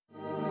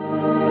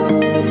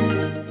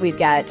We've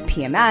got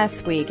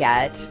PMS, we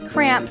get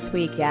cramps,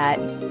 we get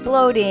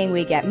bloating,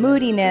 we get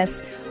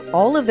moodiness.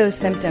 All of those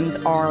symptoms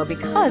are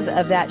because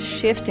of that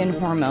shift in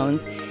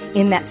hormones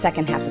in that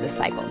second half of the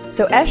cycle.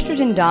 So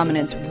estrogen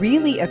dominance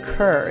really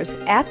occurs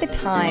at the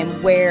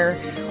time where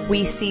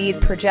we see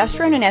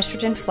progesterone and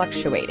estrogen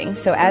fluctuating.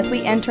 So as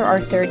we enter our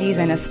 30s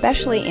and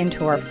especially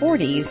into our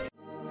 40s.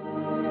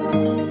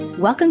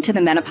 Welcome to the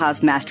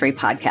Menopause Mastery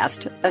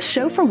Podcast, a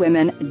show for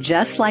women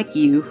just like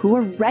you who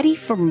are ready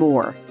for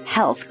more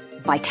health,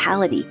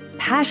 vitality,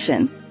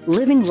 passion,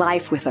 living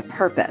life with a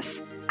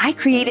purpose. I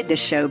created this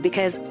show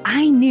because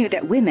I knew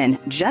that women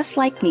just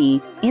like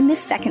me in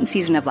this second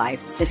season of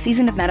life, the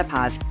season of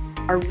menopause,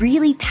 are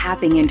really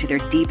tapping into their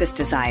deepest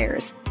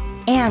desires.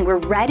 And we're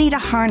ready to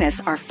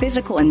harness our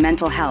physical and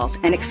mental health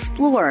and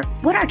explore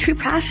what our true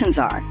passions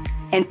are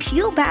and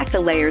peel back the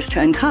layers to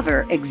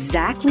uncover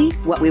exactly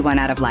what we want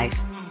out of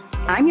life.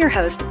 I'm your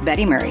host,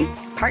 Betty Murray,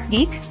 part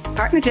geek,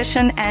 part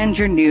magician, and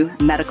your new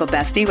medical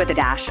bestie with a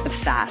dash of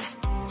sass.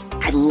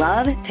 I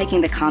love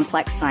taking the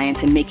complex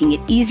science and making it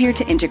easier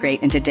to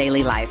integrate into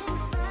daily life.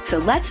 So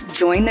let's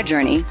join the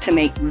journey to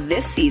make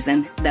this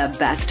season the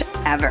best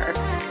ever.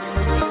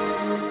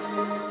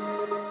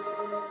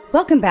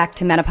 Welcome back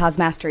to Menopause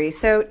Mastery.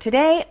 So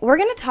today we're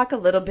going to talk a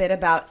little bit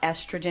about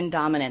estrogen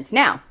dominance.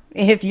 Now,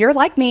 if you're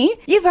like me,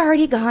 you've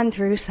already gone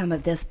through some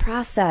of this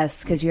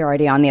process because you're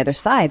already on the other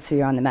side, so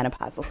you're on the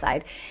menopausal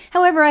side.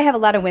 However, I have a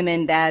lot of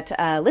women that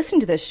listen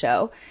to this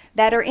show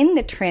that are in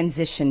the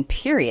transition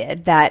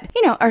period that,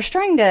 are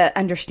starting to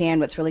understand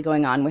what's really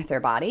going on with their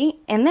body.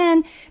 And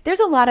then there's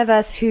a lot of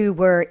us who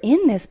were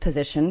in this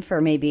position for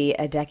maybe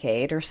a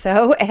decade or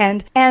so,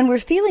 and we're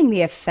feeling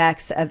the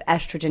effects of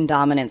estrogen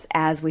dominance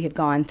as we have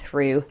gone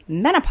through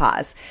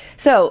menopause.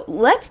 So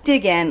let's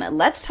dig in.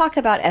 Let's talk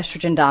about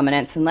estrogen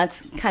dominance, and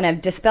let's kind of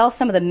dispel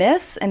some of the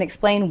myths and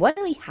explain what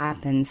really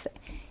happens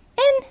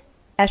in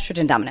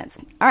estrogen dominance.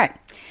 All right.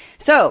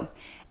 So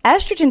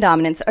estrogen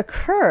dominance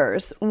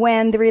occurs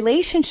when the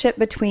relationship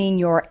between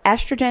your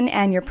estrogen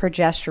and your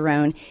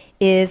progesterone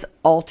is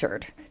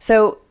altered.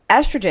 So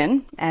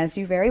estrogen, as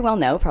you very well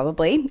know,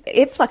 probably,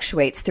 it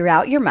fluctuates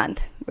throughout your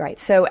month, right?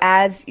 So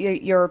as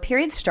your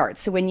period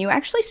starts, so when you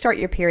actually start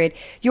your period,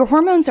 your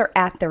hormones are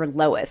at their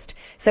lowest.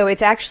 So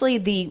it's actually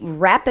the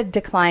rapid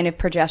decline of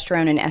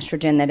progesterone and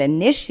estrogen that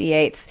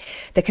initiates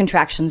the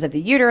contractions of the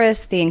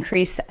uterus, the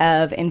increase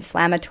of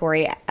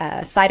inflammatory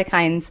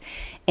cytokines,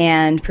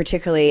 and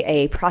particularly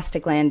a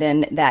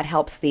prostaglandin that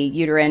helps the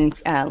uterine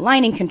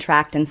lining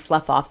contract and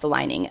slough off the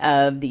lining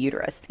of the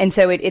uterus. And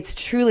so it's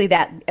truly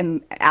that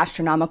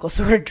astronomical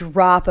sort of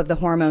drop of the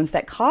hormones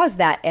that cause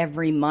that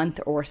every month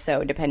or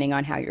so, depending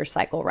on how your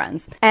cycle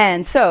runs.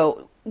 And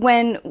so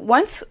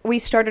once we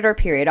started our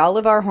period, all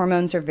of our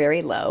hormones are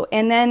very low.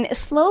 And then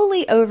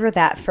slowly over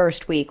that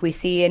first week, we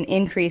see an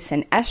increase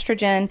in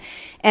estrogen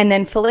and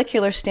then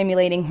follicular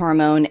stimulating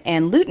hormone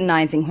and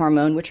luteinizing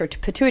hormone, which are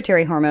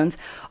pituitary hormones,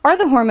 are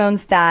the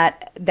hormones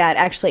that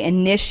actually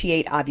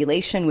initiate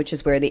ovulation, which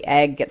is where the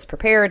egg gets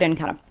prepared and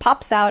kind of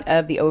pops out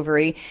of the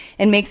ovary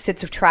and makes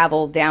its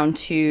travel down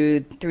through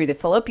the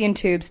fallopian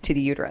tubes to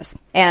the uterus.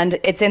 And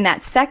it's in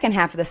that second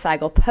half of the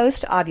cycle,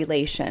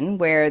 post-ovulation,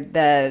 where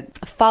the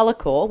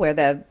follicle, where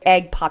the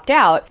egg popped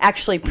out,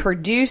 actually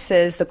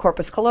produces the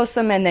corpus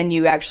callosum, and then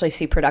you actually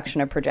see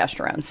production of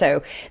progesterone.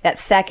 So that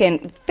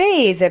second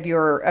phase of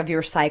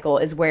your cycle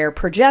is where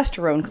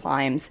progesterone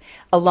climbs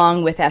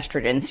along with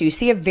estrogen. So you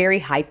see a very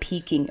high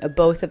peaking of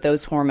both of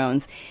those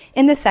hormones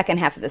in the second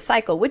half of the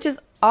cycle, which is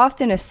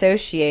often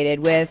associated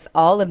with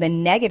all of the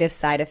negative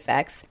side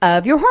effects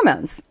of your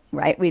hormones,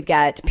 right? We've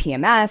got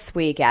PMS,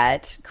 we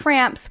get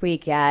cramps, we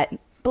get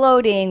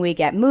bloating, we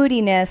get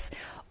moodiness.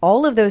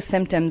 All of those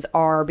symptoms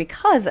are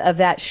because of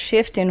that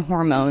shift in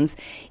hormones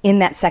in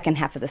that second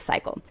half of the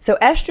cycle. So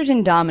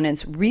estrogen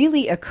dominance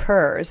really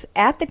occurs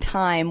at the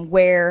time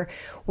where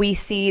we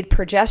see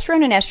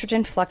progesterone and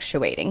estrogen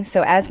fluctuating.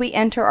 So as we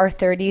enter our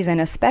 30s and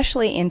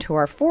especially into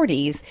our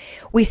 40s,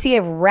 we see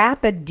a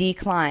rapid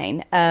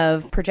decline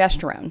of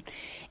progesterone.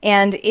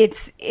 And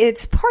it's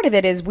part of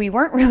it is we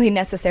weren't really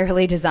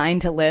necessarily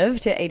designed to live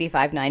to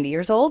 85, 90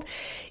 years old.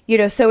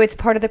 So it's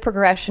part of the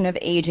progression of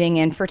aging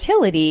and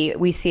fertility.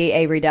 We see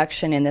a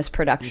reduction in this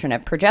production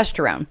of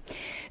progesterone.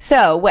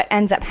 So what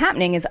ends up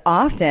happening is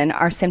often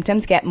our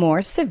symptoms get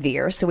more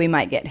severe. So we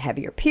might get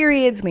heavier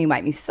periods. We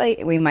might see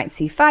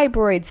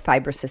fibroids,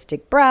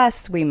 fibrocystic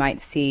breasts. We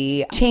might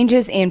see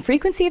changes in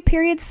frequency of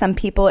periods. Some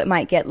people, it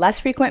might get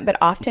less frequent, but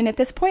often at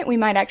this point, we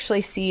might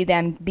actually see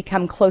them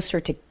become closer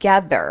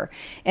together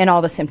and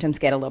all the symptoms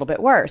get a little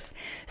bit worse.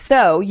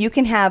 So you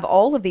can have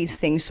all of these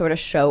things sort of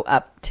show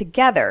up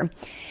together.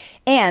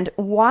 And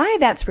why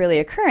that's really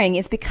occurring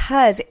is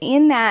because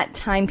in that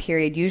time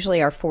period,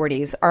 usually our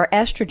 40s, our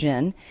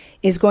estrogen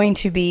is going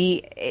to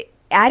be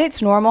at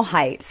its normal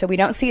height. So we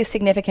don't see a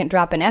significant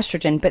drop in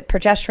estrogen, but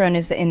progesterone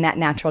is in that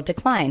natural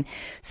decline.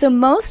 So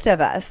most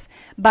of us,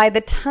 by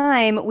the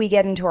time we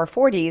get into our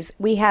 40s,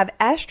 we have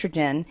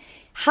estrogen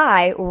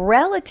high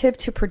relative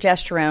to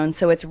progesterone,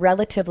 so it's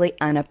relatively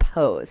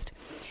unopposed.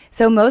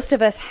 So most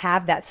of us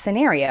have that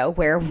scenario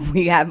where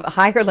we have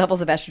higher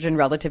levels of estrogen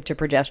relative to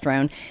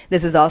progesterone.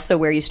 This is also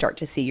where you start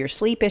to see your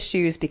sleep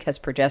issues because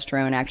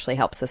progesterone actually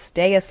helps us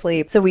stay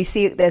asleep. So we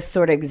see this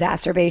sort of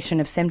exacerbation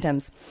of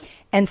symptoms.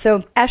 And so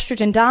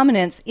estrogen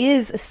dominance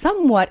is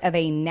somewhat of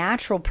a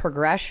natural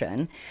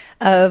progression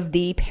of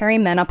the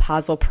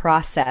perimenopausal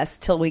process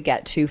till we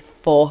get to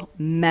full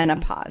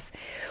menopause.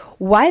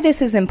 Why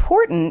this is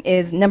important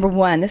is, number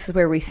one, this is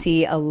where we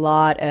see a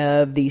lot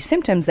of the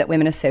symptoms that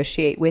women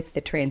associate with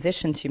the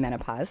transition to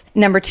menopause.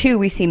 Number two,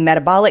 we see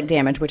metabolic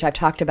damage, which I've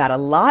talked about a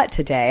lot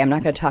today. I'm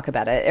not going to talk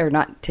about it, or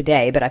not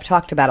today, but I've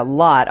talked about a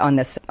lot on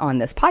this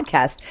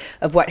podcast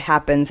of what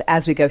happens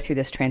as we go through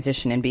this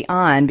transition and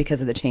beyond because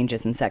of the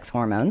changes in sex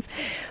hormones.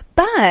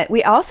 But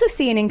we also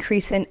see an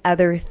increase in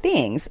other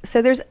things.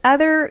 So there's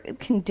other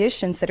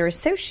conditions that are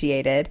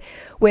associated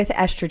with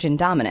estrogen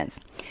dominance.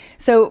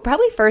 So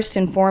probably first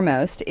and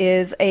foremost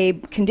is a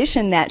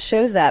condition that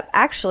shows up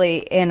actually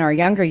in our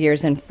younger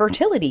years and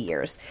fertility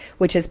years,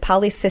 which is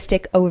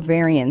polycystic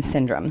ovarian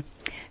syndrome.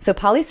 So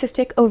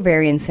polycystic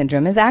ovarian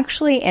syndrome is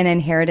actually an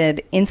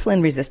inherited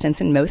insulin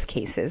resistance in most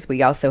cases.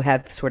 We also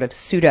have sort of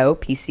pseudo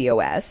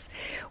PCOS,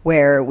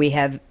 where we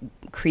have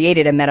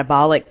created a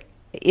metabolic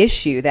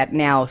issue that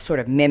now sort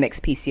of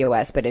mimics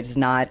PCOS, but it is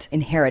not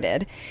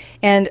inherited.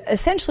 And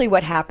essentially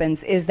what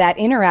happens is that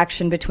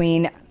interaction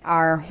between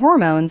our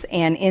hormones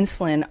and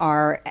insulin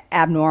are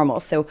abnormal.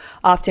 So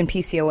often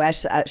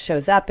PCOS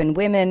shows up in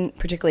women,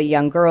 particularly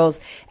young girls,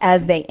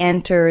 as they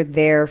enter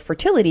their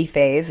fertility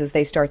phase, as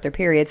they start their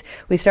periods.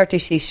 We start to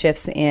see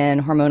shifts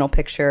in hormonal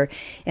picture,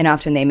 and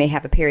often they may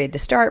have a period to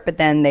start, but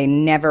then they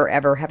never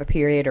ever have a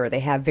period, or they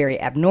have very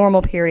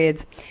abnormal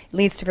periods. It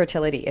leads to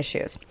fertility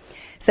issues.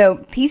 So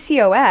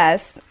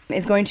PCOS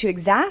is going to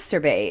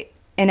exacerbate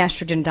an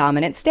estrogen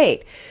dominant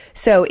state.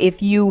 So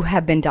if you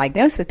have been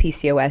diagnosed with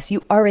PCOS,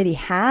 you already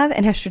have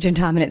an estrogen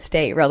dominant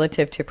state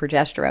relative to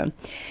progesterone.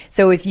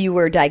 So if you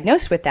were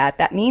diagnosed with that,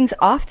 that means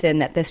often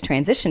that this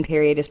transition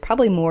period is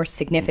probably more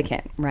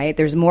significant, right?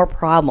 There's more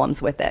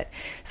problems with it.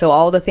 So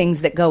all the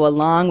things that go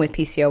along with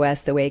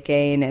PCOS, the weight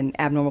gain and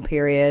abnormal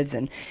periods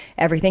and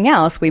everything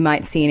else, we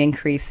might see an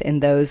increase in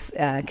those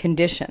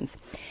conditions.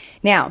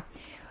 Now,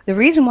 the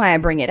reason why I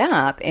bring it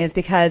up is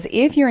because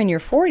if you're in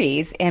your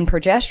 40s and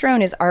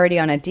progesterone is already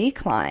on a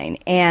decline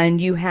and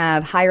you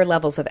have higher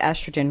levels of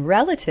estrogen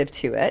relative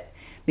to it,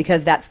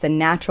 because that's the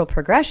natural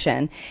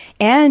progression,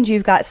 and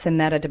you've got some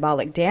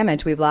metabolic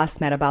damage, we've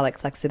lost metabolic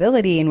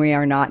flexibility, and we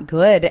are not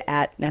good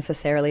at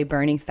necessarily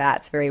burning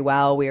fats very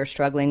well. We are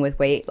struggling with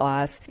weight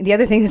loss. The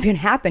other thing that's going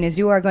to happen is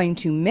you are going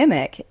to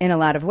mimic, in a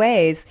lot of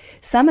ways,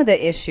 some of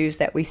the issues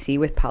that we see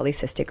with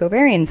polycystic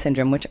ovarian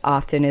syndrome, which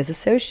often is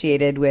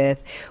associated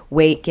with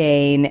weight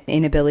gain,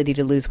 inability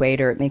to lose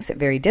weight, or it makes it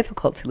very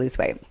difficult to lose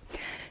weight.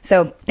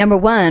 So, number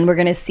one, we're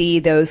going to see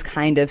those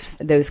kind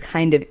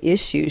of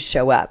issues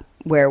show up,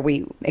 where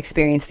we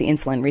experience the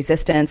insulin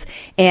resistance,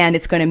 and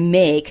it's going to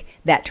make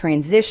that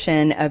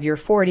transition of your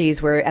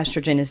 40s where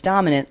estrogen is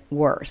dominant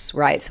worse,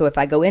 right? So if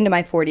I go into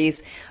my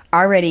 40s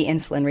already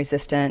insulin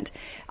resistant,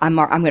 I'm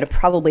going to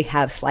probably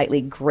have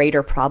slightly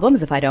greater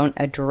problems if I don't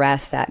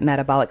address that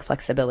metabolic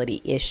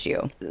flexibility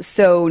issue.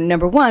 So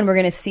number one, we're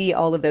going to see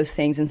all of those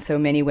things, and so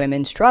many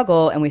women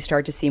struggle, and we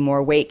start to see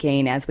more weight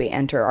gain as we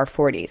enter our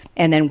 40s,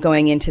 and then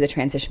going into the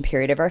transition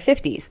period of our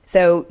 50s.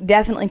 So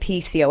definitely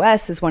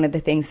PCOS is one of the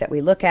things that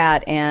we look at,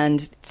 and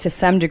to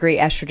some degree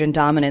estrogen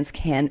dominance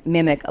can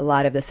mimic a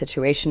lot of the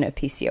situation of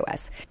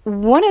PCOS.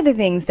 One of the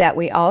things that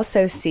we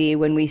also see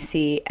when we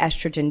see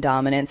estrogen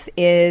dominance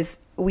is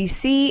we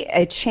see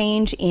a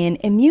change in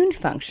immune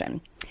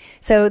function.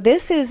 So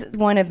this is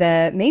one of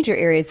the major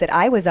areas that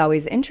I was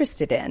always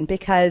interested in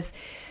because,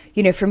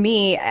 you know, for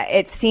me,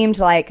 it seemed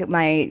like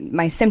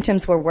my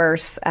symptoms were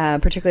worse,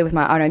 particularly with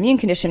my autoimmune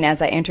condition.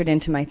 As I entered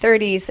into my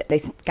 30s,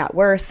 they got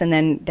worse. And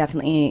then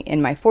definitely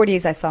in my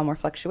 40s, I saw more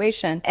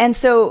fluctuation. And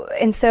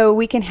so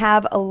we can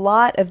have a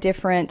lot of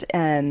different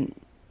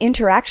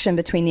interaction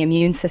between the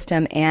immune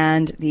system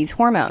and these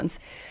hormones,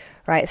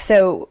 right?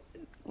 So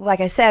like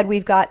I said,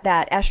 we've got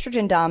that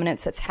estrogen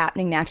dominance that's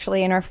happening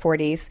naturally in our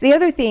 40s. The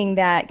other thing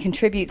that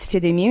contributes to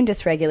the immune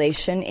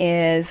dysregulation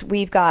is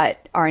we've got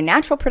our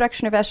natural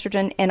production of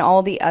estrogen and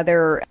all the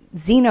other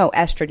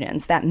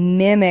xenoestrogens that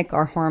mimic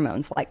our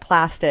hormones, like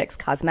plastics,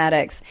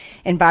 cosmetics,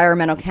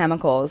 environmental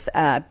chemicals,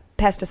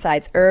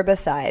 pesticides,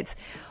 herbicides.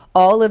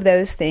 All of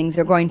those things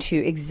are going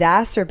to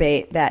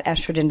exacerbate that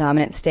estrogen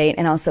dominant state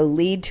and also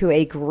lead to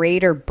a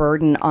greater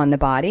burden on the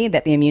body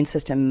that the immune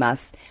system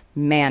must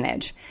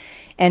manage.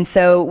 And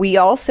so we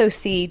also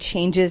see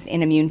changes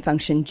in immune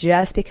function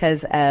just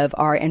because of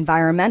our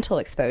environmental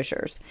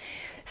exposures.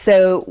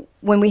 So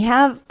when we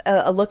have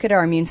a look at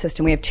our immune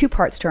system, we have two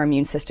parts to our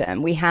immune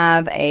system. We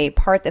have a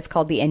part that's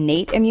called the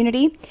innate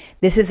immunity.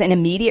 This is an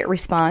immediate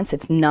response.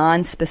 It's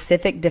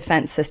non-specific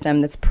defense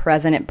system that's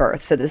present at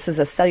birth. So this is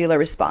a cellular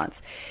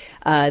response.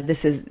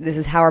 This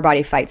is how our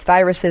body fights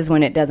viruses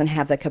when it doesn't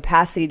have the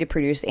capacity to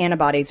produce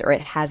antibodies or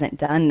it hasn't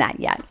done that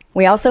yet.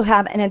 We also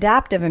have an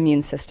adaptive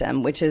immune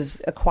system, which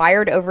is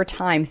acquired over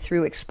time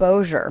through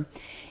exposure.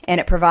 and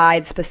it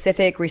provides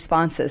specific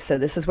responses. So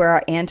this is where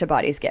our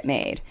antibodies get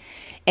made.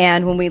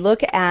 And when we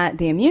look at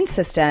the immune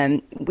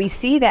system, we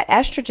see that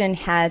estrogen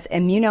has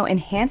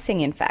immuno-enhancing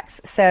effects.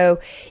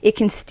 So it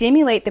can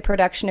stimulate the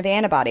production of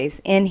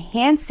antibodies,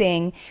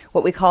 enhancing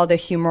what we call the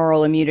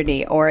humoral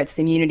immunity, or it's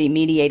the immunity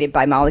mediated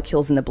by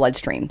molecules in the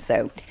bloodstream.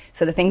 So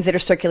the things that are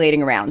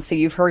circulating around. So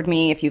you've heard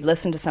me, if you've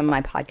listened to some of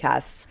my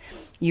podcasts,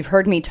 you've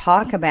heard me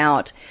talk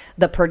about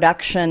the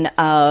production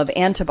of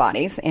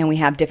antibodies, and we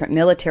have different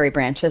military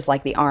branches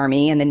like the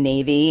Army and the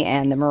Navy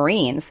and the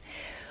Marines.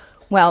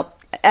 Well,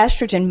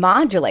 estrogen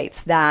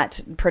modulates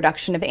that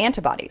production of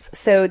antibodies.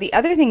 So the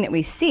other thing that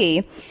we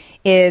see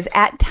is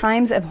at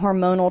times of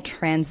hormonal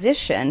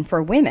transition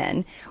for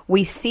women,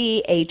 we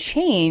see a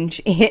change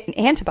in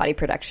antibody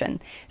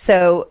production.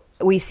 So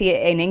we see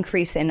an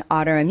increase in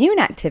autoimmune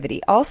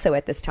activity also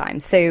at this time.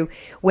 So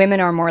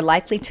women are more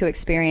likely to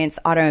experience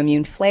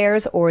autoimmune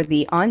flares or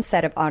the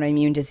onset of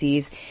autoimmune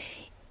disease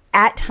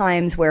at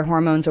times where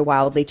hormones are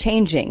wildly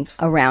changing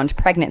around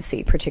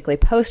pregnancy, particularly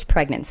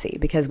post-pregnancy,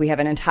 because we have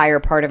an entire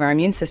part of our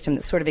immune system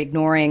that's sort of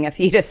ignoring a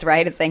fetus,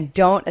 right? It's saying,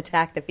 don't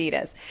attack the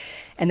fetus.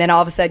 And then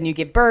all of a sudden you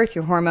give birth,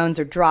 your hormones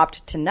are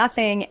dropped to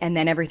nothing, and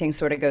then everything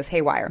sort of goes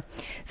haywire.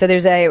 So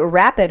there's a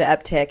rapid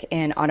uptick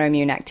in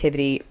autoimmune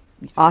activity,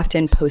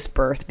 often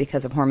post-birth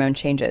because of hormone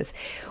changes.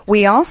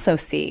 We also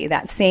see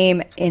that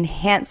same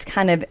enhanced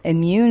kind of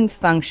immune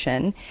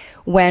function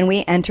when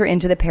we enter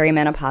into the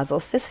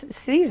perimenopausal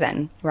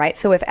season, right?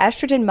 So if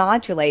estrogen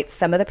modulates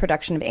some of the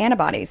production of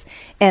antibodies,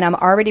 and I'm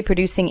already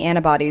producing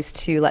antibodies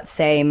to, let's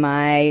say,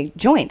 my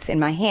joints in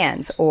my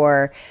hands,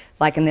 or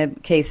like in the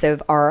case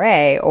of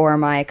RA, or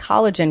my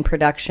collagen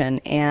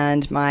production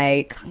and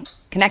my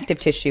connective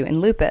tissue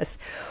in lupus,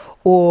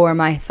 or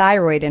my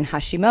thyroid in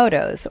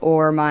Hashimoto's,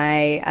 or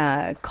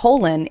my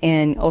colon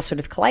in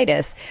ulcerative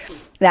colitis,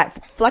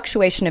 that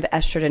fluctuation of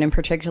estrogen, and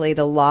particularly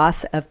the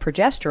loss of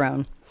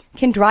progesterone,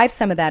 can drive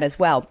some of that as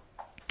well.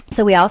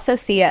 So we also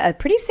see a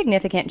pretty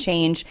significant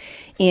change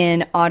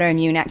in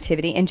autoimmune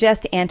activity and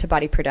just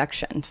antibody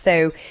production.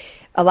 So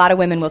a lot of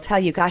women will tell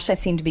you, gosh, I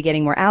seem to be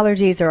getting more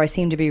allergies, or I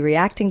seem to be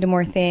reacting to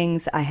more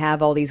things. I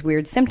have all these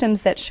weird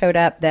symptoms that showed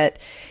up that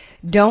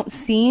don't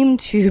seem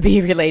to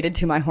be related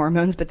to my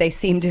hormones, but they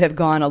seem to have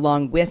gone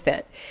along with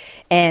it.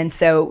 And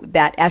so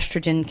that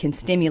estrogen can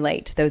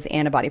stimulate those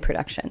antibody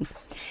productions.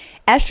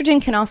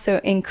 Estrogen can also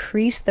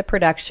increase the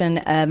production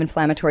of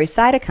inflammatory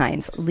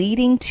cytokines,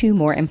 leading to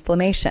more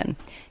inflammation.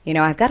 You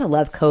know, I've got to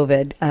love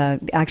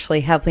COVID, actually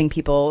helping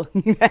people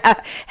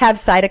have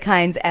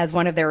cytokines as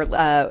one of their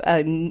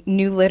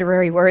new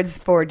literary words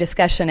for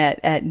discussion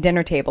at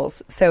dinner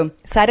tables. So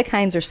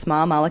cytokines are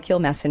small molecule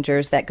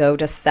messengers that go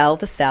to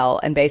cell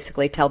and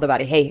basically tell the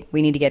body, hey,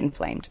 we need to get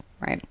inflamed.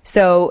 Right.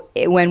 So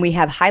when we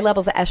have high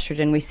levels of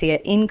estrogen, we see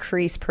an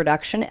increased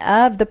production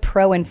of the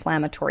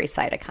pro-inflammatory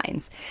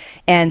cytokines.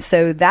 And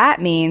so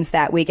that means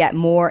that we get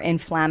more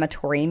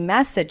inflammatory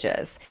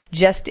messages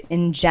just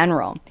in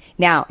general.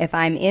 Now, if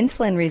I'm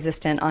insulin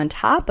resistant on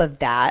top of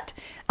that,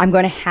 I'm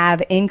going to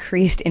have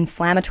increased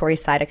inflammatory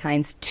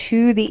cytokines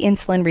to the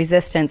insulin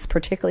resistance,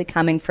 particularly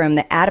coming from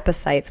the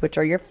adipocytes, which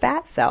are your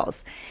fat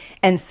cells.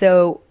 And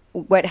so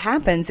what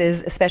happens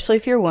is, especially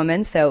if you're a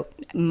woman, so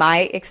my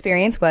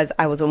experience was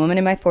I was a woman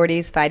in my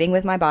 40s fighting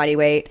with my body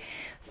weight,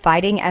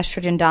 fighting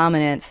estrogen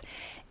dominance,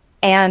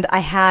 and I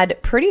had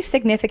pretty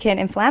significant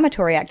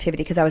inflammatory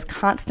activity because I was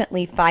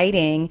constantly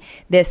fighting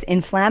this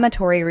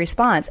inflammatory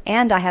response,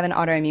 and I have an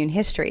autoimmune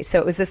history. So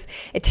it was this,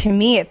 to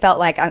me, it felt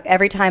like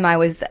every time I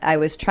was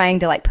trying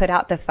to like put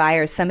out the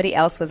fire, somebody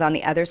else was on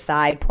the other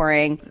side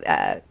pouring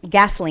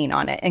gasoline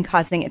on it and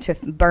causing it to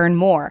burn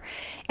more.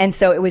 And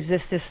so it was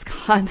just this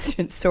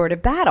constant sort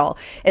of battle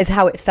is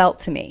how it felt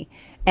to me.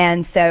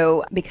 And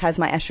so because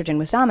my estrogen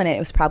was dominant, it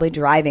was probably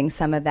driving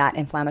some of that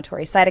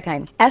inflammatory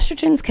cytokine.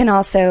 Estrogens can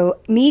also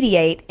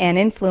mediate and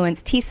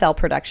influence T cell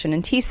production,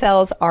 and T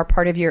cells are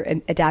part of your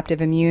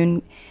adaptive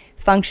immune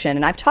function.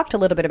 And I've talked a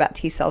little bit about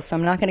T cells, so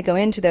I'm not going to go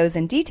into those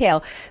in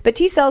detail, but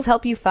T cells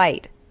help you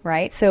fight.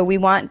 Right? So we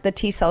want the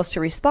T cells to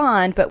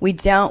respond, but we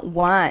don't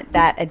want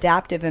that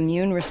adaptive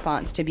immune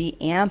response to be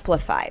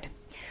amplified.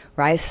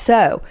 Right?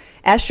 So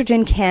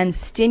estrogen can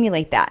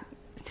stimulate that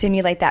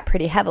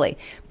pretty heavily.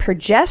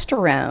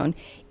 Progesterone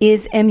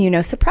is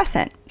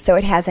immunosuppressant, so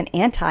it has an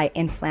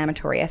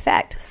anti-inflammatory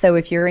effect. So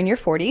if you're in your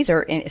 40s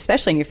or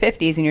especially in your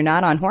 50s and you're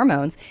not on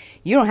hormones,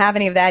 you don't have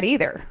any of that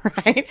either,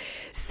 right?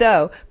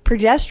 So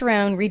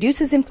progesterone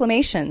reduces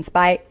inflammations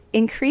by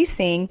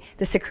increasing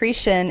the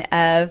secretion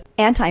of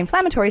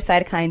anti-inflammatory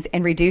cytokines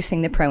and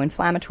reducing the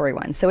pro-inflammatory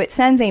ones. So it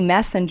sends a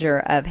messenger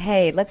of,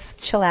 hey, let's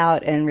chill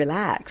out and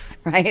relax,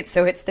 right?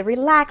 So it's the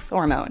relax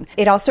hormone.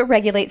 It also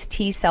regulates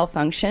T cell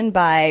function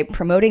by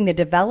promoting the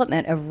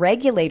development of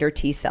regulator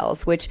T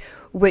cells, which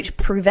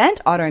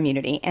prevent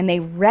autoimmunity, and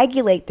they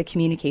regulate the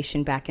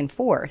communication back and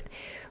forth,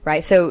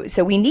 right?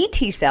 So we need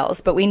T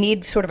cells, but we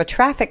need sort of a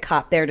traffic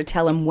cop there to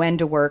tell them when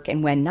to work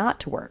and when not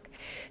to work.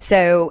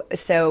 So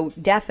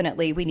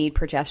definitely we need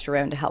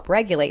progesterone to help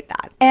regulate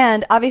that.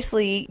 And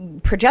obviously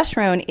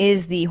progesterone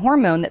is the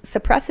hormone that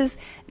suppresses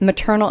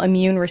maternal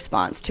immune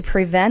response to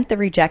prevent the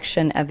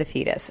rejection of the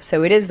fetus.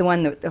 So it is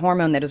the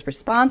hormone that is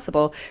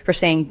responsible for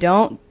saying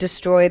don't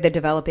destroy the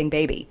developing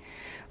baby.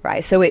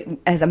 Right. So it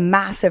has a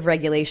massive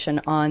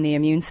regulation on the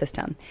immune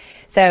system.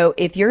 So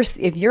if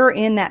you're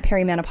in that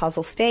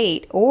perimenopausal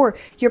state or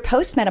you're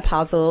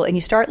postmenopausal and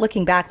you start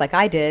looking back like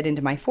I did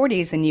into my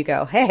 40s and you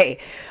go, hey,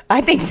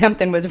 I think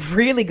something was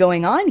really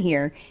going on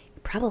here.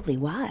 It probably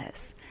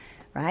was.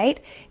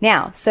 Right?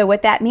 Now, so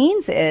what that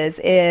means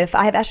is if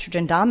I have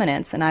estrogen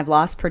dominance and I've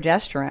lost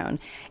progesterone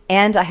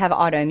and I have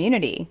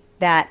autoimmunity,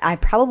 that I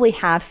probably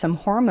have some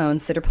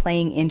hormones that are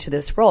playing into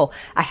this role.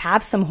 I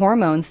have some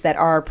hormones that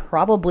are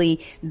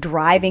probably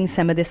driving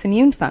some of this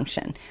immune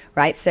function,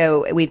 right?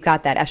 So we've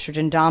got that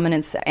estrogen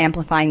dominance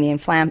amplifying the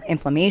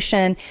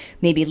inflammation,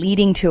 maybe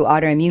leading to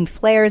autoimmune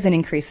flares and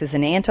increases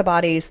in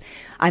antibodies.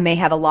 I may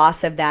have a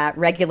loss of that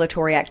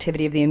regulatory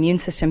activity of the immune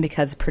system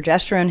because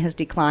progesterone has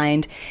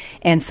declined.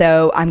 And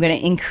so I'm going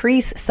to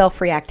increase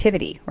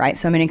self-reactivity, right?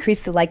 So I'm going to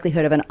increase the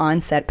likelihood of an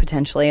onset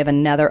potentially of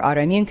another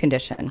autoimmune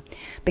condition.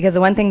 Because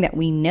the one thing that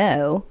we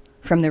know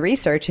from the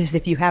research is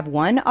if you have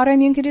one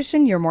autoimmune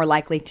condition, you're more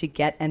likely to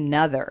get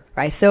another,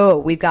 right? So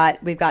we've got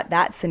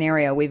that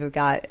scenario. We've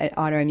got an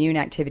autoimmune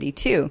activity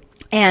too.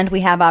 And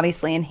we have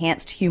obviously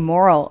enhanced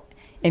humoral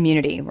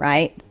immunity,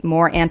 right?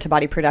 More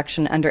antibody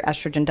production under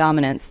estrogen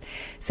dominance.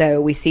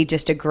 So we see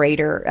just a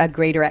greater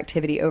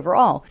activity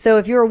overall. So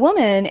if you're a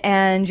woman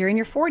and you're in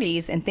your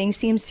 40s and things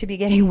seems to be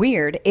getting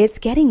weird, it's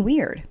getting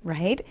weird,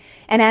 right?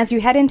 And as you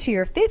head into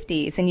your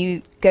 50s and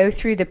you go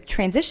through the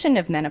transition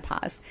of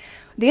menopause,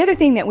 the other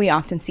thing that we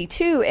often see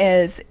too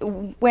is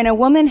when a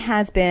woman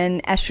has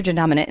been estrogen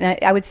dominant, and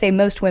I would say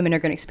most women are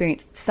going to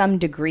experience some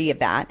degree of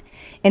that.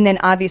 And then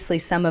obviously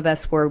some of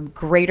us were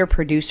greater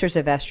producers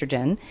of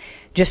estrogen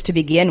just to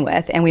begin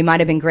with, and we might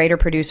have been greater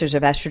producers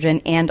of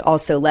estrogen and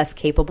also less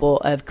capable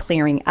of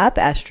clearing up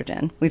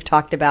estrogen. We've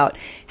talked about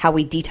how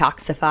we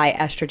detoxify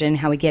estrogen,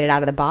 how we get it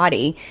out of the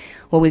body.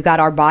 Well, we've got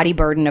our body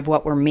burden of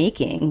what we're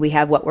making. We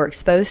have what we're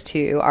exposed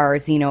to, our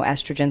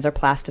xenoestrogens, our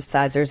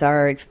plasticizers,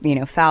 our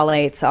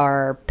phthalates,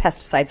 our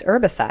pesticides,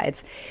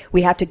 herbicides.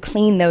 We have to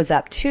clean those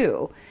up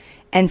too.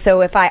 And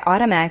so if I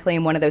automatically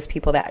am one of those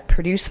people that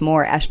produce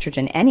more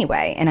estrogen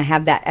anyway, and I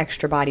have that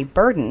extra body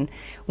burden,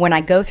 when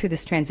I go through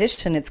this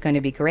transition, it's going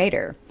to be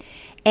greater.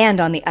 And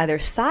on the other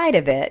side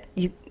of it,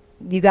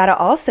 you got to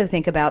also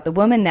think about the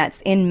woman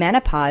that's in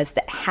menopause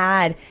that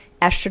had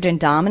estrogen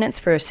dominance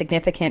for a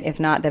significant, if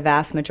not the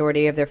vast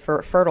majority of their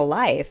fertile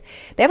life.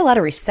 They have a lot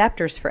of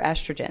receptors for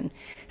estrogen.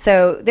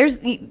 So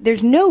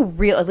there's no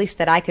real, at least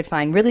that I could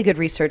find, really good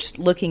research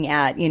looking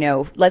at,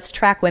 let's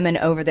track women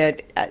over the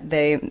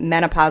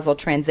menopausal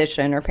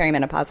transition or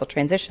perimenopausal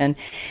transition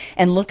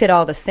and look at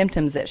all the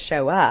symptoms that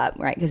show up,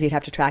 right? Because you'd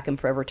have to track them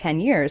for over 10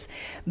 years.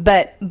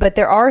 But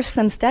there are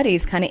some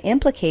studies kind of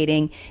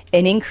implicating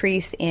an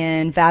increase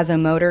in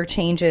vasomotor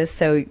changes.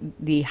 So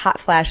the hot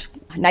flash,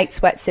 night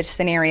sweat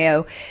scenario,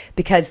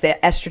 because the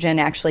estrogen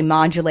actually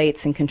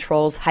modulates and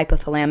controls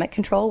hypothalamic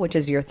control, which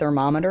is your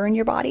thermometer in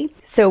your body.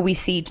 So we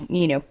see,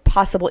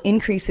 possible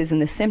increases in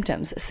the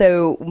symptoms.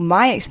 So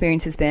my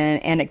experience has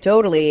been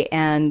anecdotally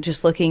and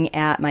just looking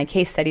at my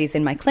case studies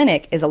in my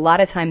clinic is a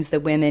lot of times the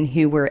women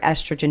who were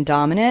estrogen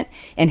dominant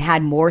and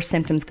had more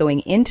symptoms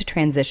going into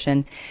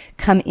transition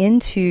come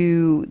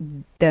into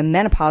the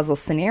menopausal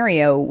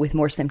scenario with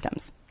more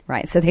symptoms.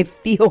 Right. So they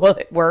feel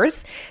it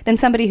worse than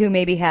somebody who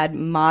maybe had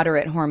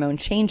moderate hormone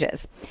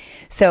changes.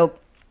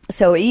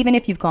 So even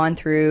if you've gone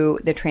through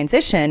the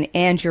transition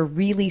and you're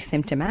really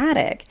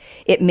symptomatic,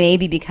 it may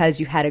be because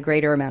you had a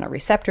greater amount of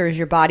receptors.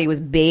 Your body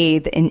was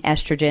bathed in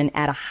estrogen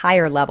at a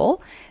higher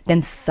level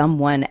than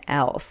someone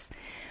else.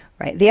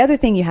 Right. The other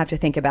thing you have to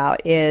think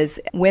about is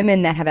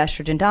women that have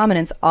estrogen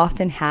dominance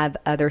often have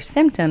other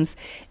symptoms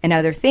and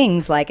other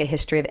things like a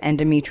history of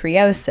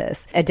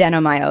endometriosis,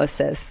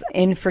 adenomyosis,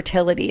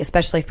 infertility,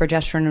 especially if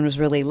progesterone was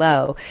really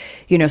low.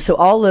 So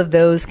all of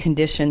those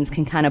conditions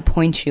can kind of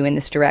point you in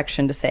this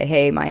direction to say,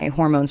 hey, my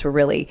hormones were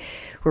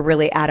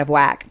really out of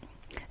whack.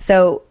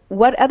 So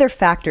what other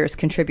factors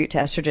contribute to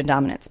estrogen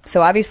dominance?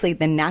 So obviously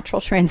the natural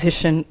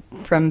transition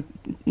from,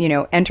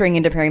 entering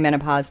into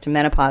perimenopause to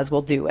menopause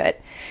will do it,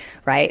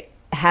 right?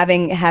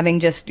 Having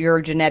just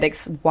your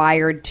genetics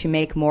wired to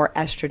make more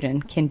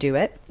estrogen can do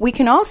it. We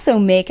can also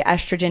make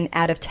estrogen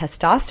out of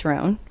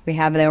testosterone. We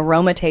have the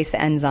aromatase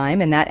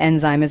enzyme, and that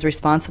enzyme is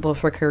responsible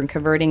for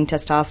converting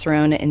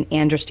testosterone and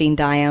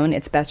androstenedione,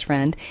 its best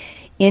friend,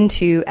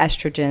 into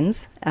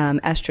estrogens,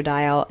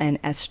 estradiol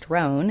and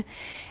estrone.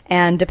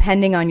 And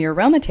depending on your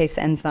aromatase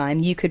enzyme,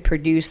 you could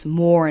produce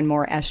more and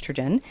more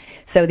estrogen.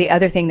 So the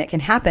other thing that can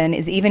happen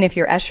is even if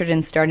your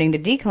estrogen's starting to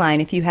decline,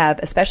 if you have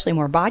especially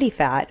more body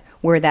fat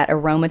where that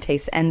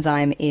aromatase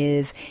enzyme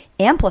is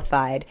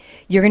amplified,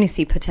 you're going to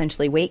see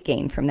potentially weight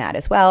gain from that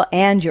as well.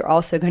 And you're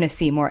also going to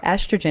see more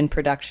estrogen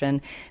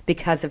production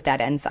because of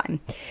that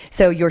enzyme.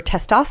 So your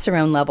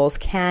testosterone levels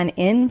can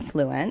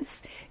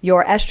influence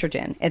your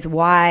estrogen. It's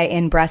why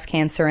in breast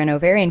cancer and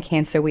ovarian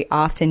cancer, we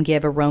often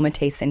give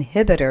aromatase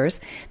inhibitors,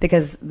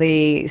 because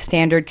the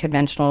standard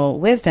conventional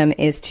wisdom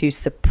is to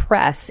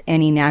suppress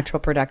any natural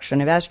production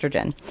of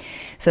estrogen.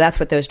 So that's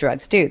what those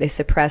drugs do. They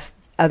suppress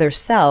other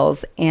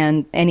cells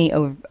and any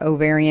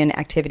ovarian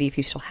activity. If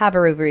you still have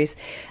ovaries,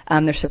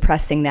 they're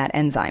suppressing that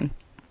enzyme.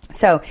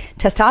 So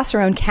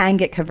testosterone can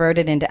get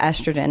converted into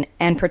estrogen,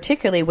 and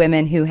particularly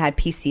women who had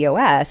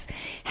PCOS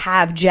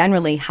have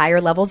generally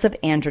higher levels of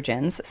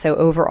androgens. So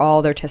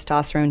overall, their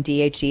testosterone,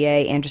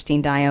 DHEA,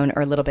 androstenedione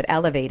are a little bit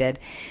elevated.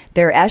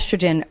 Their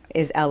estrogen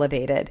is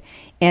elevated.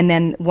 And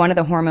then one of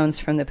the hormones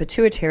from the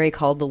pituitary,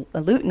 called the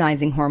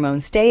luteinizing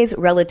hormone, stays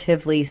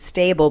relatively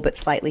stable but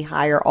slightly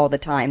higher all the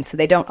time. So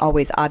they don't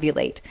always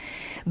ovulate.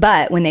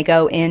 But when they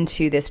go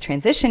into this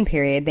transition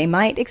period, they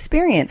might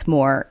experience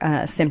more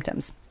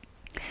symptoms.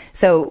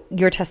 So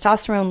your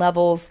testosterone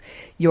levels,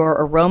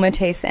 your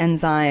aromatase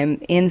enzyme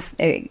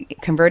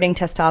converting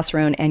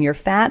testosterone, and your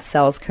fat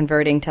cells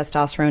converting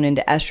testosterone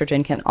into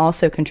estrogen can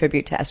also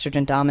contribute to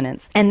estrogen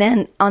dominance. And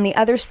then on the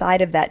other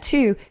side of that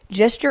too,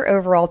 just your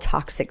overall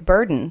toxic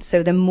burden.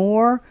 So the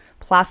more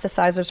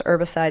plasticizers,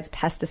 herbicides,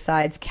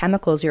 pesticides,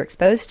 chemicals you're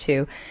exposed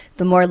to,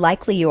 the more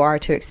likely you are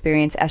to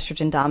experience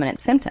estrogen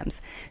dominant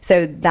symptoms.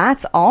 So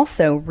that's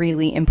also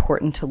really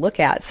important to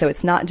look at. So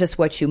it's not just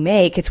what you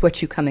make, it's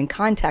what you come in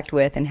contact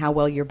with and how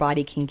well your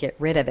body can get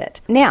rid of it.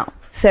 Now,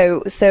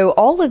 so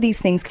all of these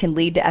things can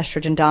lead to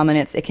estrogen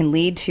dominance. It can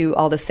lead to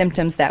all the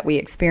symptoms that we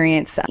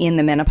experience in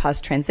the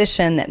menopause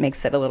transition that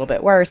makes it a little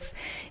bit worse.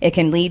 It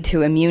can lead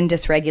to immune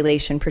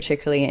dysregulation,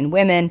 particularly in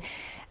women.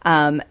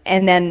 And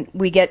then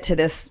we get to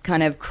this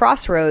kind of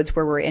crossroads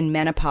where we're in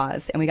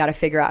menopause and we got to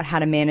figure out how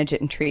to manage it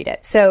and treat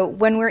it. So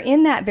when we're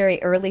in that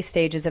very early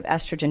stages of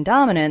estrogen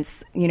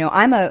dominance,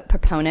 I'm a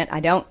proponent. I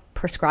don't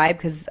prescribe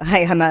because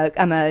I'm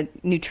a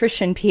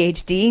nutrition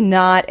PhD,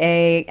 not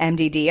a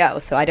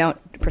MDDO. So I don't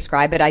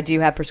prescribe it. I do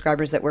have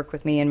prescribers that work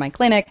with me in my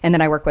clinic and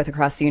that I work with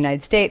across the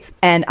United States.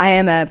 And I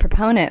am a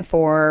proponent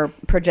for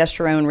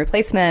progesterone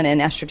replacement and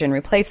estrogen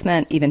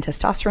replacement, even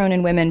testosterone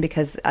in women,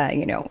 because, I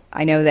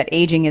know that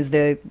aging is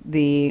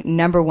the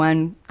number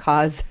one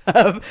cause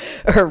of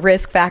or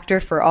risk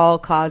factor for all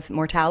cause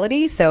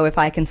mortality. So if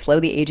I can slow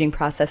the aging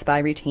process by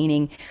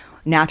retaining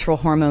natural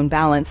hormone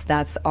balance,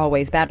 that's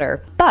always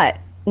better. But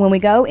when we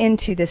go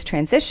into this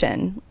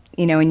transition,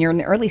 and you're in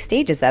the early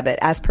stages of it,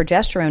 as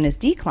progesterone is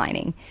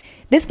declining,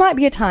 this might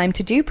be a time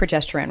to do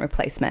progesterone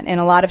replacement. And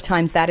a lot of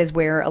times that is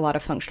where a lot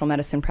of functional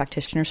medicine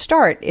practitioners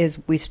start, is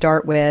we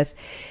start with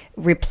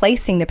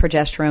replacing the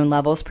progesterone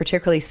levels,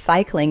 particularly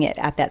cycling it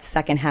at that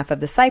second half of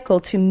the cycle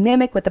to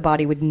mimic what the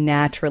body would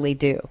naturally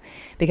do.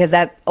 Because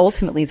that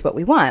ultimately is what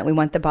we want. We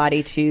want the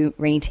body to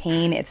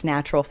retain its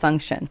natural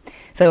function.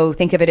 So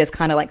think of it as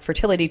kind of like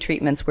fertility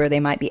treatments where they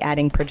might be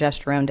adding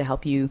progesterone to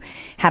help you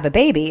have a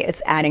baby.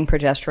 It's adding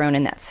progesterone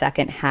in that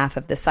second half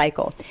of the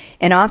cycle.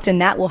 And often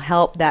that will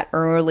help that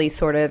early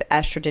sort of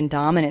estrogen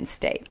dominant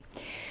state.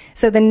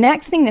 So the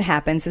next thing that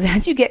happens is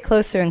as you get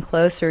closer and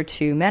closer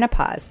to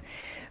menopause,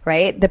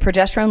 right? The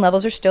progesterone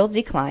levels are still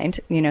declined,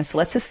 so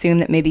let's assume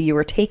that maybe you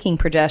were taking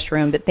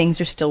progesterone, but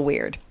things are still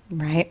weird,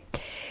 right?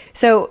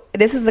 So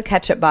this is the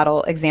ketchup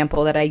bottle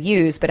example that I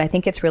use, but I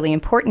think it's really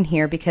important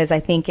here because I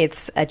think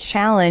it's a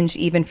challenge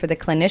even for the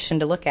clinician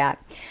to look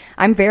at.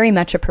 I'm very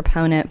much a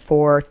proponent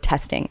for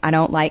testing. I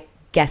don't like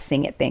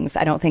guessing at things.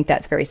 I don't think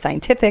that's very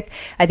scientific.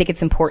 I think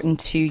it's important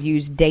to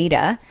use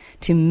data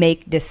to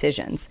make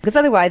decisions. Because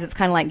otherwise it's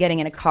kind of like getting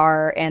in a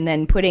car and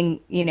then putting,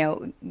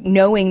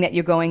 knowing that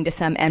you're going to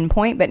some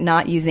endpoint, but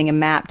not using a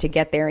map to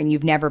get there and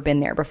you've never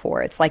been there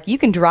before. It's like you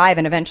can drive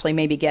and eventually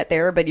maybe get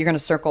there, but you're going to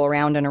circle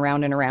around and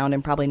around and around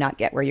and probably not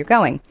get where you're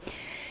going.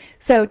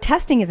 So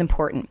testing is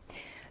important.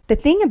 The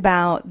thing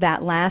about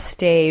that last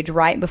stage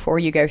right before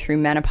you go through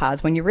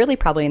menopause, when you're really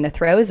probably in the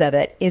throes of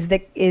it, is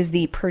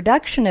the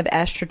production of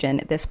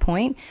estrogen at this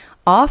point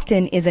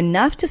often is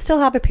enough to still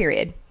have a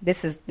period.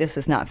 This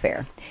is not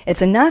fair.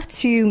 It's enough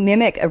to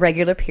mimic a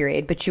regular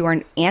period, but you are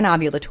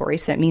anovulatory,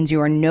 so it means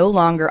you are no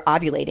longer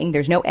ovulating.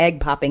 There's no egg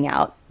popping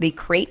out. The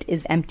crate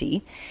is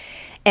empty.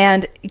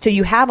 And so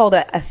you have all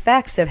the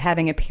effects of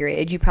having a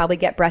period. You probably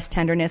get breast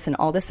tenderness and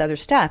all this other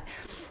stuff.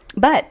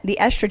 But the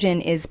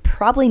estrogen is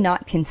probably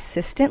not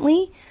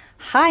consistently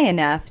high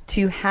enough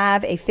to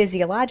have a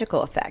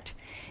physiological effect.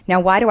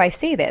 Now, why do I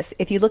say this?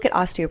 If you look at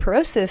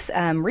osteoporosis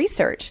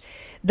research,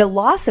 the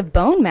loss of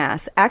bone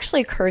mass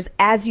actually occurs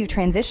as you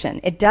transition.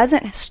 It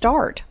doesn't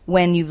start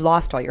when you've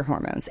lost all your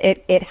hormones.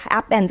 It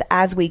happens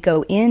as we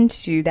go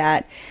into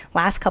that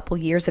last couple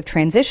years of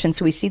transition.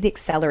 So we see the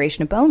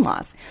acceleration of bone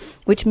loss,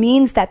 which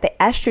means that the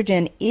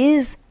estrogen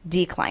is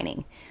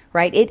declining.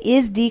 Right? It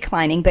is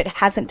declining, but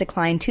hasn't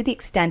declined to the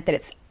extent that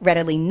it's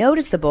readily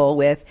noticeable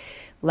with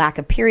lack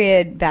of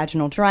period,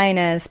 vaginal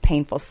dryness,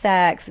 painful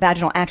sex,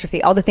 vaginal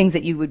atrophy, all the things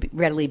that you would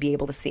readily be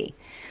able to see.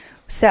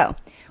 So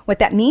what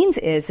that means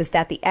is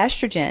that the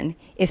estrogen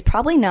is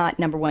probably not,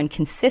 number one,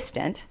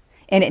 consistent,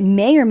 and it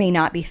may or may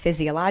not be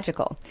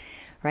physiological.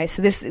 Right.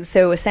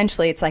 So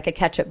essentially it's like a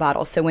ketchup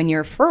bottle. So when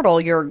you're fertile,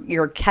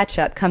 your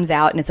ketchup comes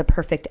out and it's a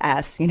perfect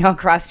S,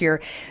 across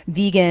your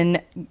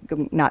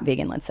not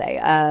vegan, let's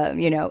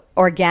say,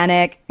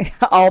 organic,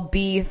 all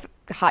beef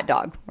hot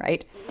dog.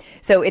 Right.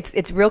 So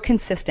it's real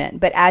consistent.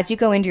 But as you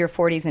go into your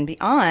 40s and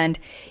beyond,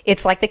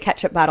 it's like the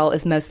ketchup bottle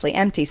is mostly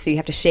empty. So you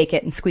have to shake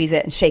it and squeeze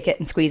it and shake it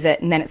and squeeze it,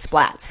 and then it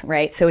splats.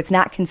 Right. So it's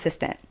not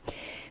consistent.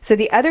 So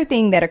the other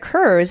thing that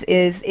occurs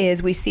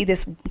is we see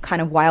this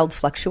kind of wild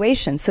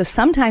fluctuation. So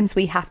sometimes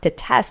we have to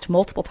test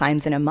multiple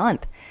times in a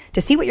month to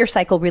see what your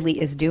cycle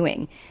really is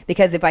doing.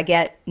 Because if I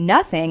get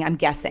nothing, I'm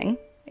guessing.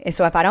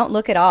 So if I don't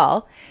look at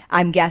all,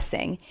 I'm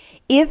guessing.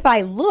 If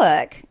I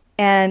look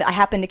and I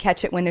happen to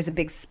catch it when there's a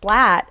big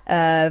splat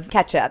of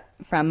ketchup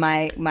from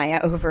my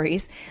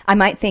ovaries, I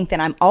might think that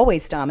I'm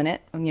always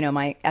dominant.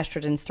 My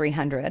estrogen's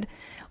 300.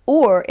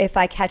 Or if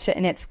I catch it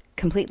and it's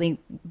completely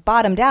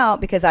bottomed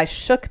out because I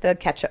shook the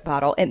ketchup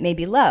bottle, it may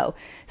be low.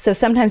 So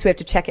sometimes we have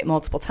to check it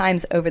multiple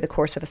times over the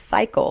course of a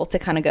cycle to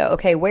kind of go,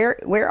 okay,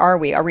 where are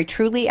we? Are we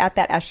truly at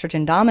that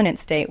estrogen dominant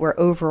state where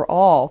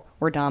overall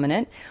we're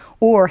dominant?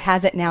 Or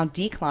has it now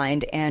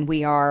declined and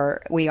we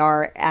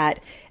are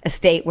at a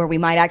state where we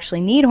might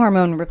actually need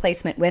hormone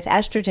replacement with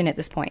estrogen at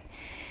this point?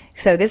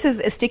 So this is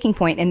a sticking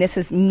point, and this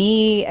is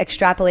me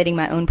extrapolating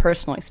my own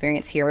personal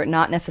experience here,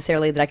 not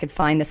necessarily that I could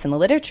find this in the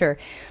literature,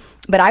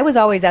 but I was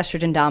always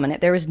estrogen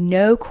dominant. There was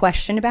no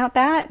question about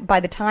that. By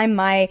the time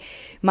my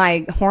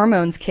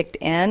hormones kicked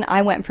in,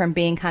 I went from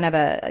being kind of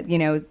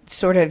a,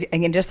 sort of,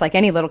 again, just like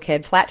any little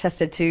kid,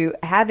 flat-chested, to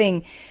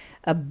having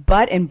a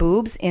butt and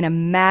boobs in a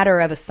matter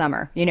of a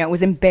summer. It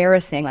was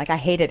embarrassing. Like, I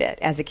hated it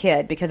as a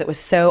kid because it was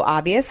so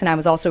obvious, and I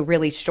was also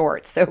really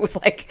short. So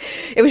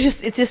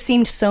it just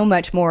seemed so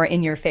much more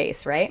in your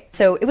face, right?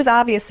 So it was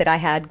obvious that I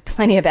had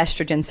plenty of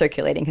estrogen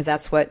circulating because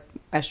that's what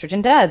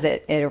estrogen does.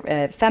 It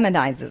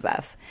feminizes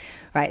us,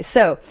 right?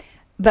 So,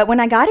 but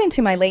when I got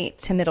into my late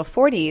to middle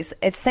 40s,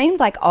 it seemed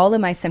like all of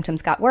my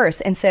symptoms got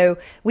worse. And so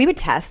we would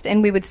test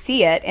and we would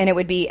see it and it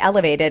would be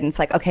elevated. And it's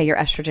like, okay, you're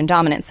estrogen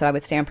dominant. So I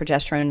would stay on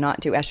progesterone and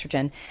not do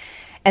estrogen.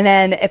 And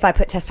then if I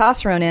put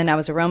testosterone in, I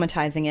was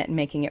aromatizing it and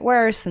making it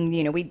worse. And,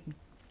 we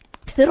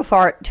fiddle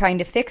far trying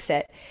to fix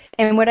it.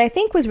 And what I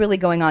think was really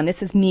going on,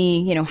 this is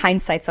me,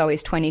 hindsight's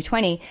always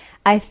 20/20.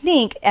 I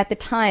think at the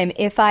time,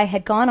 if I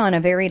had gone on a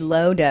very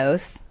low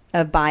dose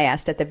of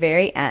Biest at the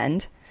very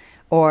end,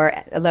 or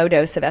a low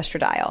dose of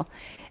estradiol,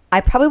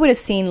 I probably would have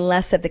seen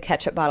less of the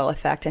ketchup bottle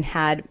effect and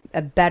had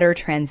a better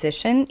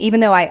transition, even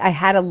though I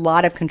had a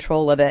lot of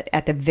control of it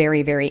at the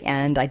very, very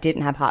end. I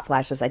didn't have hot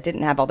flashes. I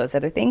didn't have all those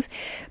other things.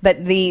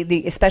 But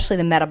the especially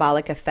the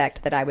metabolic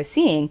effect that I was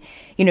seeing,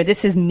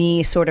 this is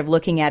me sort of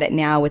looking at it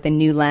now with a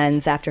new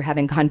lens after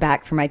having gone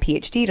back for my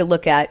PhD to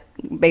look at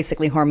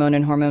basically hormone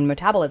and hormone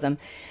metabolism.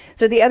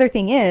 So the other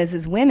thing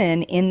is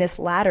women in this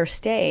latter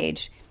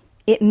stage,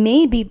 it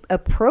may be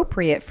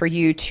appropriate for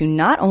you to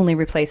not only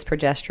replace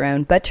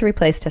progesterone, but to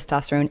replace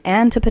testosterone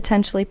and to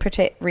potentially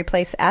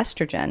replace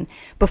estrogen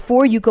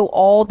before you go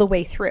all the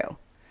way through,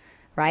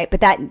 right?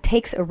 But that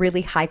takes a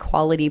really high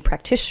quality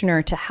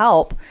practitioner to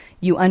help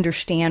you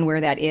understand where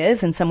that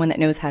is, and someone that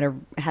knows how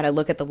to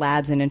look at the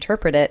labs and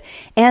interpret it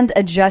and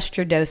adjust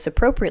your dose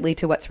appropriately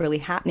to what's really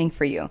happening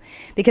for you.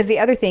 Because the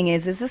other thing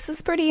is this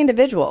is pretty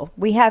individual.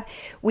 We have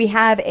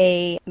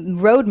a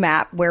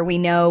roadmap where we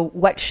know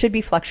what should be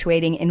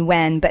fluctuating and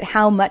when, but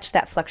how much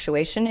that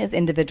fluctuation is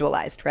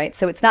individualized, right?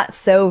 So it's not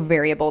so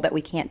variable that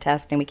we can't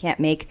test and we can't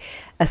make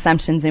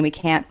assumptions and we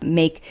can't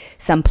make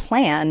some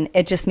plan.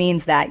 It just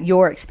means that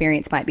your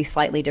experience might be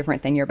slightly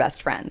different than your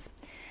best friend's.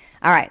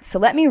 All right, so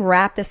let me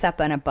wrap this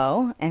up on a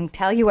bow and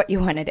tell you what you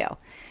want to do.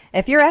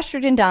 If you're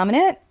estrogen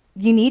dominant,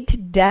 you need to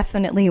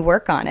definitely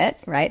work on it,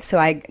 right? So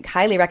I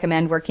highly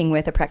recommend working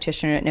with a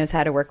practitioner that knows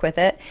how to work with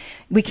it.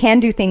 We can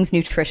do things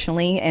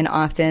nutritionally and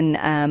often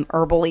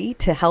herbally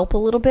to help a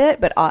little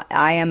bit, but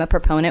I am a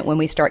proponent when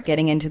we start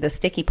getting into the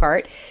sticky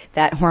part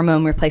that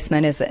hormone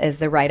replacement is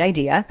the right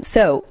idea.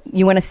 So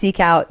you want to seek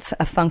out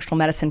a functional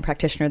medicine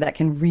practitioner that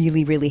can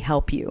really, really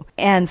help you.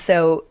 And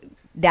so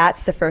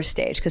that's the first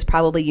stage, because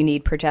probably you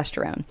need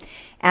progesterone.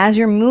 As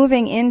you're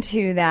moving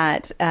into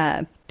that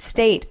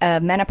state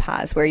of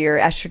menopause where you're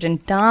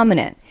estrogen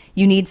dominant,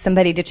 you need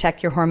somebody to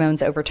check your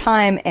hormones over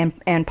time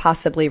and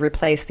possibly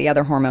replace the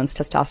other hormones,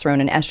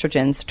 testosterone and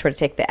estrogens, to try to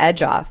take the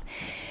edge off.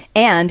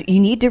 And you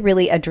need to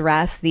really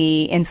address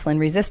the insulin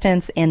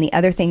resistance and the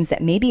other things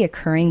that may be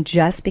occurring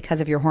just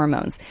because of your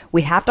hormones.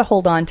 We have to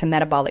hold on to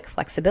metabolic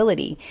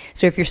flexibility.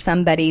 So if you're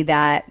somebody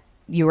that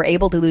you were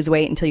able to lose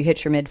weight until you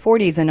hit your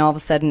mid-40s and all of a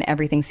sudden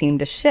everything seemed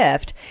to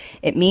shift,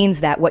 it means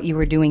that what you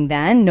were doing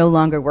then no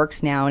longer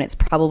works now, and it's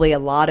probably a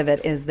lot of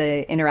it is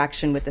the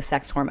interaction with the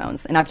sex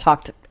hormones. And I've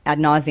talked ad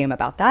nauseum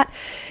about that,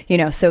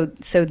 so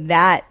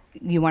that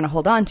you want to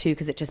hold on to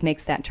because it just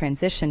makes that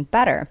transition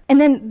better. And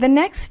then the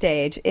next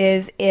stage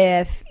is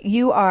if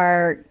you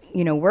are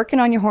working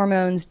on your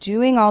hormones,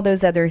 doing all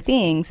those other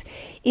things,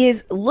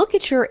 is look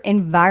at your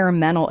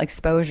environmental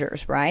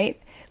exposures,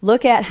 right?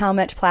 Look at how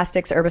much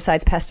plastics,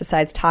 herbicides,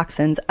 pesticides,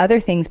 toxins, other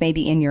things may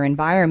be in your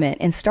environment,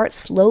 and start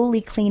slowly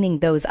cleaning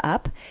those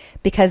up,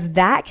 because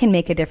that can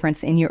make a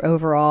difference in your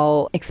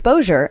overall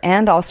exposure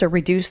and also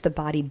reduce the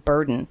body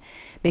burden.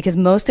 Because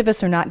most of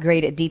us are not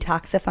great at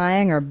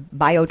detoxifying or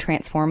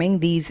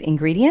biotransforming these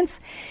ingredients,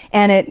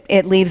 and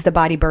it leaves the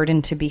body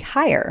burden to be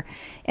higher.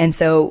 And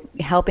so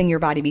helping your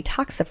body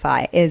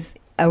detoxify is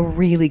a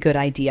really good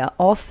idea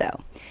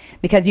also,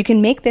 because you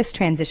can make this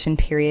transition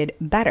period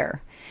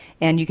better.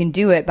 And you can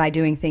do it by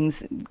doing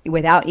things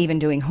without even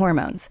doing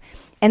hormones.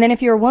 And then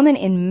if you're a woman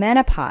in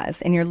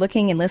menopause and you're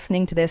looking and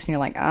listening to this and you're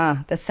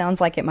like, this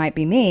sounds like it might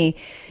be me,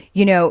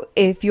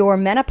 if your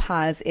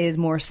menopause is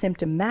more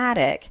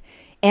symptomatic,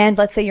 and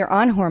let's say you're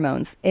on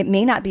hormones, it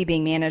may not be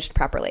being managed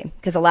properly,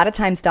 because a lot of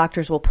times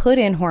doctors will put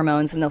in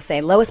hormones and they'll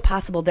say lowest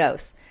possible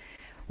dose.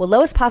 Well,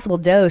 lowest possible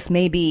dose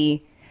may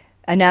be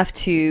enough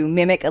to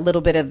mimic a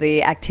little bit of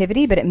the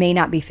activity, but it may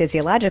not be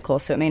physiological.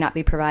 So it may not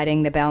be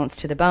providing the balance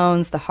to the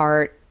bones, the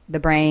heart, the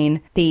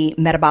brain, the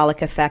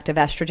metabolic effect of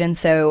estrogen,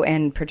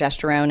 and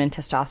progesterone and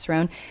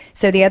testosterone.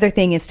 So the other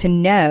thing is to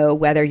know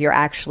whether you're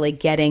actually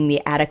getting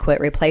the adequate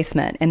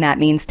replacement, and that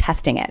means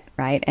testing it,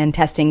 right? And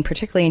testing,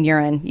 particularly in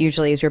urine,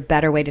 usually is your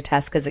better way to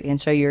test, because it can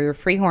show you your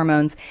free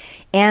hormones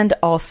and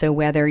also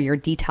whether you're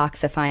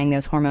detoxifying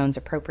those hormones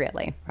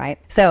appropriately, right?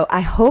 So I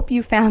hope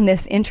you found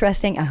this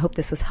interesting. I hope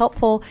this was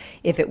helpful.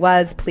 If it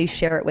was, please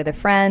share it with a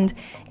friend,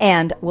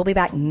 and we'll be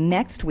back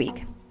next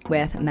week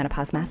with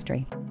Menopause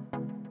Mastery.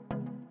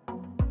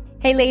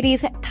 Hey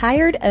ladies,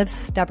 tired of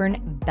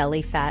stubborn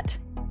belly fat?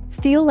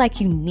 Feel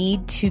like you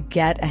need to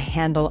get a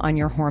handle on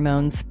your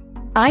hormones?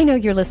 I know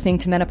you're listening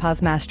to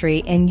Menopause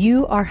Mastery and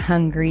you are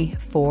hungry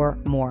for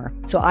more.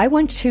 So I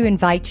want to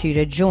invite you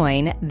to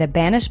join the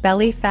Banish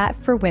Belly Fat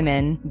for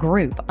Women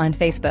group on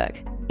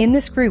Facebook. In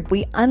this group,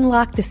 we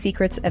unlock the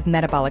secrets of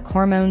metabolic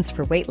hormones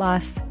for weight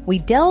loss. We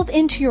delve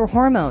into your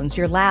hormones,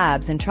 your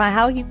labs, and try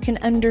how you can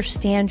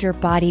understand your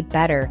body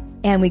better.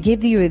 And we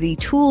give you the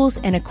tools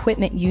and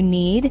equipment you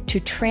need to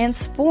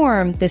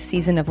transform this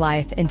season of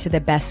life into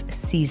the best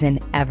season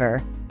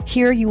ever.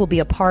 Here you will be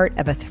a part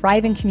of a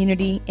thriving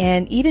community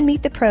and even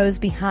meet the pros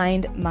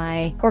behind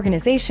my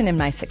organization and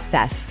my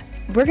success.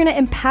 We're going to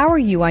empower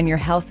you on your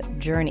health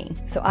journey.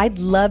 So I'd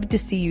love to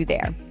see you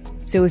there.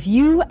 So if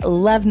you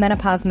love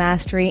Menopause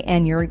Mastery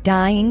and you're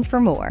dying for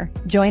more,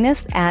 join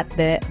us at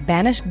the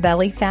Banish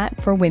Belly Fat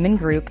for Women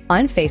group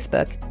on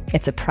Facebook.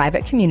 It's a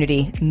private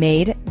community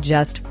made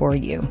just for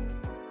you.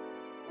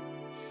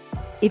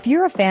 If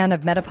you're a fan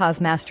of Menopause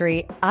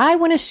Mastery, I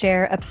want to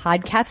share a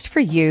podcast for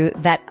you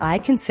that I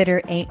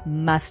consider a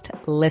must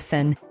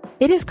listen.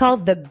 It is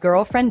called The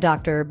Girlfriend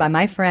Doctor by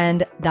my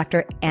friend,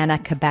 Dr. Anna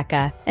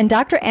Kabeka. And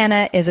Dr.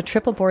 Anna is a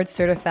triple board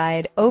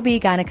certified OB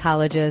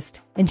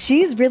gynecologist, and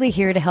she's really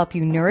here to help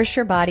you nourish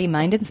your body,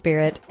 mind, and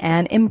spirit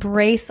and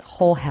embrace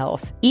whole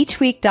health.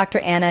 Each week, Dr.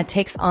 Anna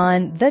takes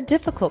on the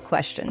difficult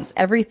questions,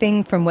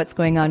 everything from what's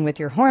going on with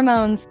your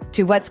hormones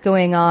to what's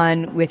going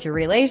on with your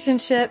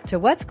relationship to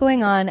what's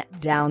going on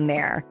down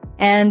there.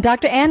 And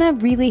Dr. Anna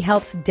really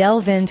helps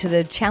delve into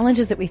the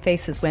challenges that we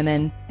face as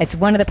women. It's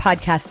one of the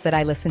podcasts that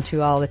I listen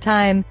to all the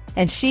time.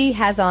 And she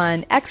has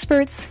on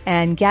experts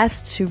and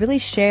guests who really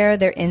share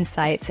their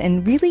insights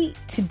and really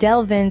to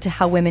delve into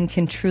how women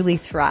can truly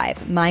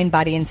thrive, mind,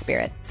 body, and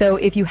spirit. So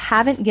if you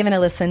haven't given a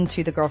listen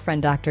to The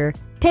Girlfriend Doctor,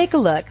 take a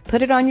look,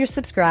 put it on your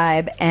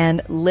subscribe,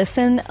 and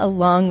listen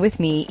along with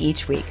me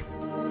each week.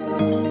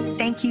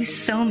 Thank you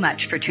so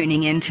much for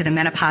tuning in to the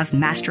Menopause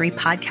Mastery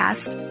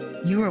podcast.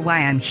 You are why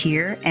I'm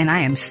here, and I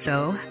am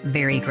so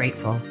very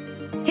grateful.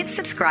 Hit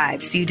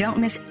subscribe so you don't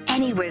miss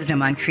any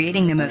wisdom on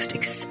creating the most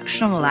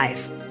exceptional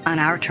life on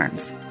our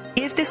terms.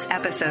 If this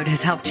episode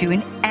has helped you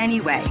in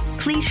any way,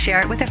 please share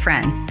it with a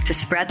friend to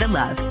spread the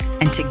love,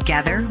 and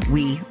together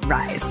we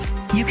rise.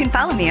 You can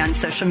follow me on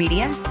social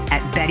media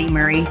at Betty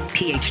Murray,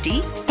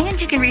 PhD, and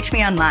you can reach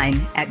me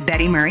online at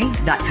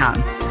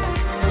bettymurray.com.